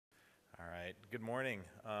right, good morning.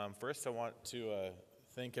 First, I want to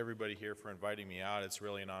thank everybody here for inviting me out. It's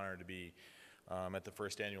really an honor to be at the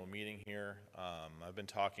first annual meeting here. I've been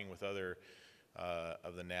talking with other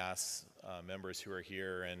of the NAS members who are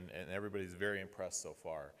here, and everybody's very impressed so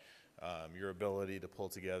far. Your ability to pull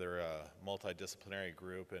together a multidisciplinary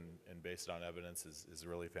group and based on evidence is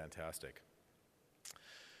really fantastic.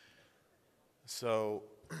 So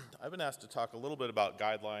I've been asked to talk a little bit about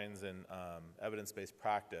guidelines and evidence-based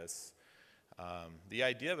practice. The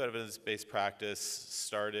idea of evidence-based practice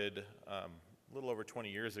started a little over 20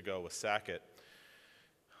 years ago with Sackett.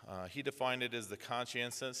 He defined it as the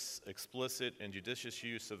conscientious, explicit, and judicious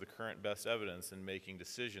use of the current best evidence in making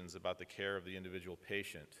decisions about the care of the individual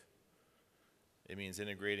patient. It means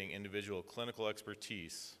integrating individual clinical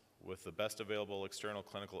expertise with the best available external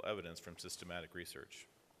clinical evidence from systematic research.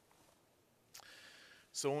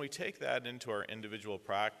 So when we take that into our individual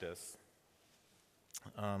practice,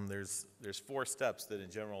 there's 4 steps that in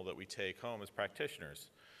general that we take home as practitioners.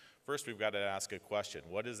 First, we've got to ask a question.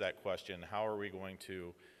 What is that question? How are we going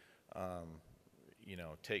to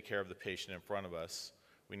take care of the patient in front of us?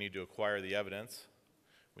 We need to acquire the evidence,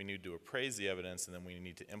 we need to appraise the evidence, and then we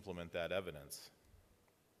need to implement that evidence.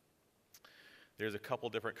 There's a couple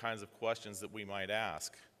different kinds of questions that we might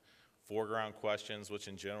ask. Foreground questions, which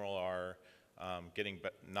in general are getting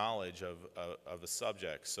knowledge of a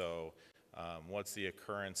subject. So what's the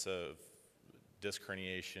occurrence of disc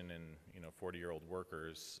herniation in 40-year-old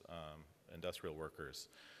workers, industrial workers?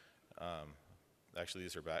 Actually,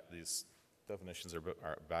 these definitions are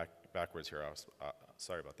backwards here.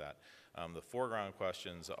 Sorry about that. The foreground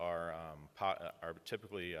questions are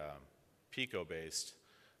typically PICO-based,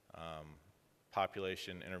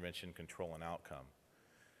 population, intervention, control, and outcome.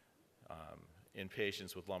 In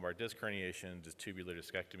patients with lumbar disc herniation, does tubular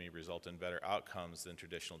discectomy result in better outcomes than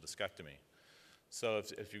traditional discectomy? So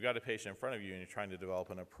if you've got a patient in front of you and you're trying to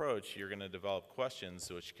develop an approach, you're going to develop questions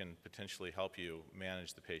which can potentially help you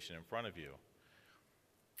manage the patient in front of you.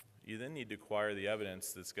 You then need to acquire the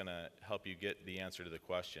evidence that's going to help you get the answer to the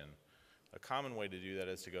question. A common way to do that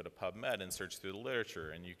is to go to PubMed and search through the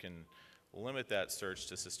literature, and you can limit that search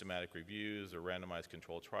to systematic reviews or randomized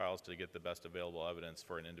controlled trials to get the best available evidence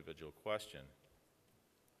for an individual question.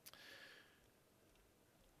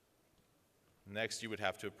 Next, you would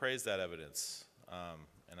have to appraise that evidence.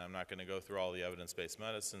 And I'm not going to go through all the evidence-based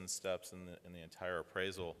medicine steps in the entire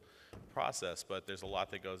appraisal process, but there's a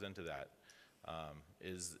lot that goes into that.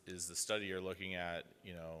 Is the study you're looking at,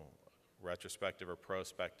 retrospective or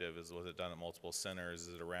prospective? Was it done at multiple centers?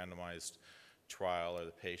 Is it a randomized trial? Are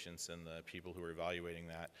the patients and the people who are evaluating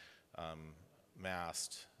that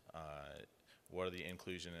masked? What are the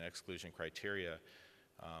inclusion and exclusion criteria?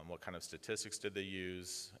 What kind of statistics did they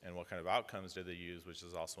use, and what kind of outcomes did they use, which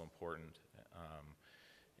is also important.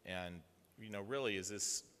 And really, is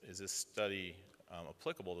this study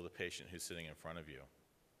applicable to the patient who's sitting in front of you?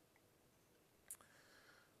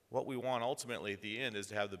 What we want ultimately at the end is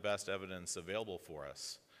to have the best evidence available for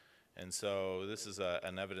us. And so this is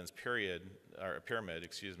an evidence pyramid,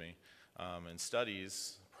 in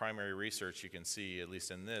studies, primary research, you can see, at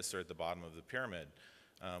least in this, are at the bottom of the pyramid.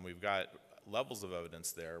 We've got levels of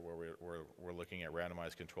evidence there where we're looking at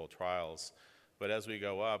randomized controlled trials. But as we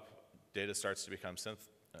go up, data starts to become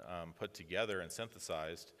put together and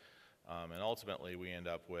synthesized, and ultimately we end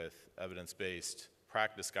up with evidence-based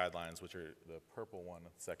practice guidelines, which are the purple one,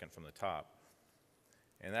 second from the top.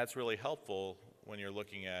 And that's really helpful when you're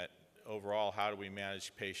looking at overall how do we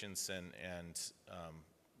manage patients and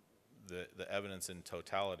the evidence in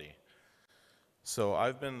totality. So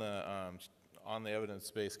I've been on the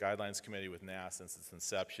Evidence-Based Guidelines Committee with NAS since its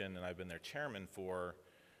inception, and I've been their chairman for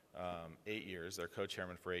 8 years, their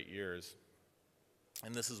co-chairman for 8 years.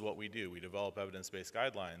 And this is what we do. We develop evidence-based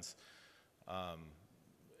guidelines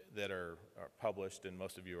that are published, and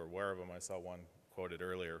most of you are aware of them. I saw one quoted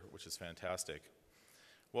earlier, which is fantastic.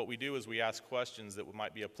 What we do is we ask questions that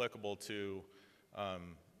might be applicable to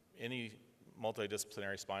any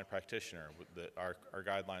multidisciplinary spine practitioner. Our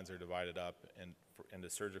guidelines are divided up into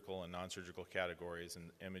surgical and non-surgical categories,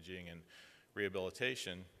 and imaging and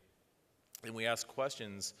rehabilitation. And we ask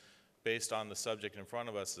questions based on the subject in front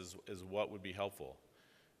of us is what would be helpful.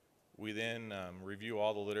 We then review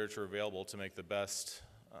all the literature available to make the best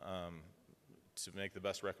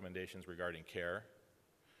recommendations regarding care.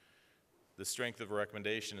 The strength of a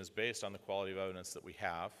recommendation is based on the quality of evidence that we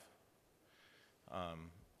have.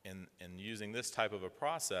 And using this type of a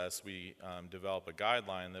process, we develop a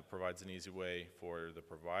guideline that provides an easy way for the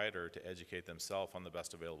provider to educate themselves on the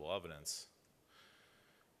best available evidence.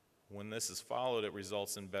 When this is followed, it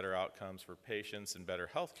results in better outcomes for patients and better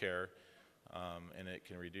health care, and it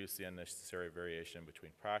can reduce the unnecessary variation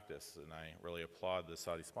between practice. And I really applaud the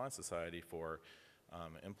Saudi Spine Society for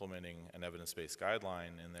implementing an evidence-based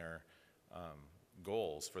guideline in their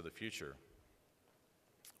goals for the future.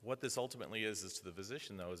 What this ultimately is to the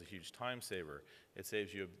physician, though, is a huge time saver. It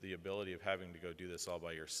saves you the ability of having to go do this all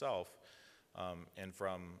by yourself, and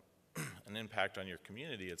from an impact on your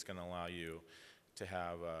community, it's going to allow you to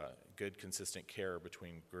have good, consistent care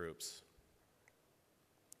between groups.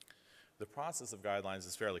 The process of guidelines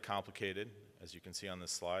is fairly complicated, as you can see on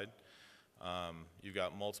this slide. You've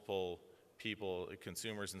got multiple people,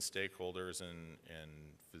 consumers and stakeholders and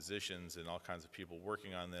physicians and all kinds of people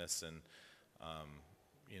working on this, and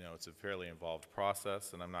you know, it's a fairly involved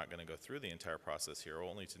process, and I'm not going to go through the entire process here,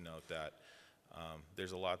 only to note that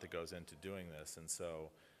there's a lot that goes into doing this, and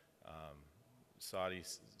so Saudi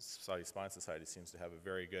Spine Society seems to have a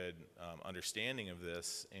very good understanding of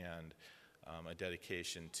this and a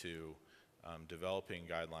dedication to developing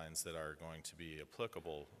guidelines that are going to be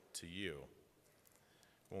applicable to you.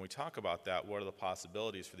 When we talk about that, what are the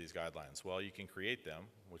possibilities for these guidelines? Well, you can create them,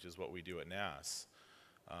 which is what we do at NAS.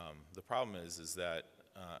 The problem is that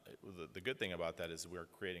the good thing about that is we're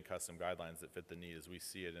creating custom guidelines that fit the need as we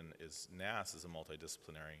see it, and as NAS is a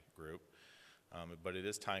multidisciplinary group. But it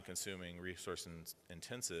is time-consuming,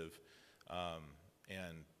 resource-intensive,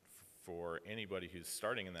 and for anybody who's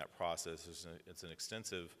starting in that process, it's an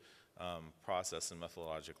extensive process and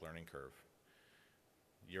methodologic learning curve.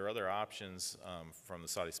 Your other options from the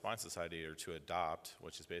Saudi Spine Society are to adopt,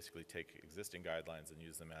 which is basically take existing guidelines and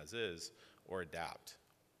use them as is, or adapt.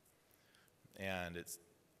 And it's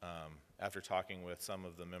after talking with some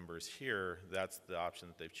of the members here, that's the option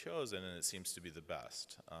that they've chosen, and it seems to be the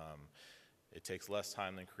best. It takes less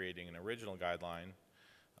time than creating an original guideline.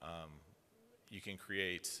 You can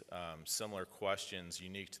create similar questions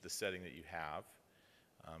unique to the setting that you have,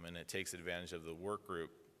 and it takes advantage of the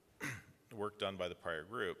work done by the prior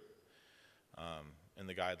group, and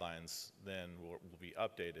the guidelines then will be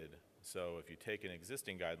updated. So if you take an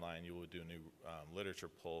existing guideline, you will do a new literature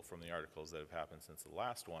pull from the articles that have happened since the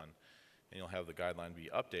last one, and you'll have the guideline be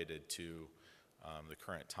updated to the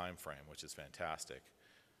current time frame, which is fantastic.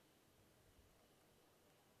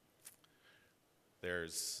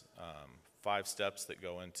 There's 5 steps that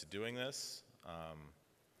go into doing this.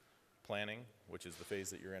 Planning, which is the phase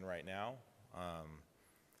that you're in right now,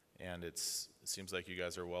 and it seems like you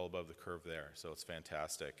guys are well above the curve there, so it's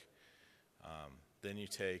fantastic. Then you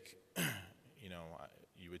take,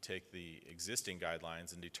 you would take the existing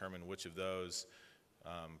guidelines and determine which of those,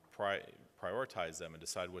 prioritize them and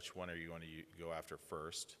decide which one are you going to go after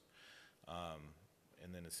first.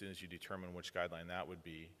 And then as soon as you determine which guideline that would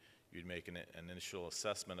be, you'd make an initial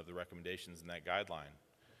assessment of the recommendations in that guideline.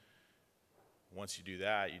 Once you do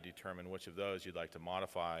that, you determine which of those you'd like to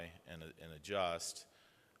modify and adjust.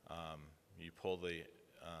 You pull the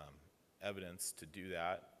evidence to do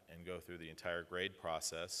that and go through the entire grade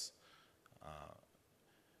process.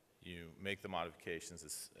 You make the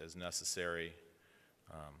modifications as necessary,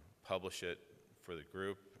 publish it for the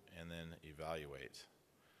group, and then evaluate.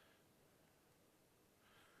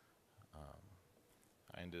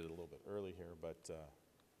 I ended a little bit early here, but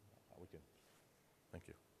we can. Thank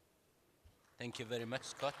you. Thank you very much,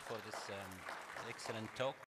 Scott, for this excellent talk.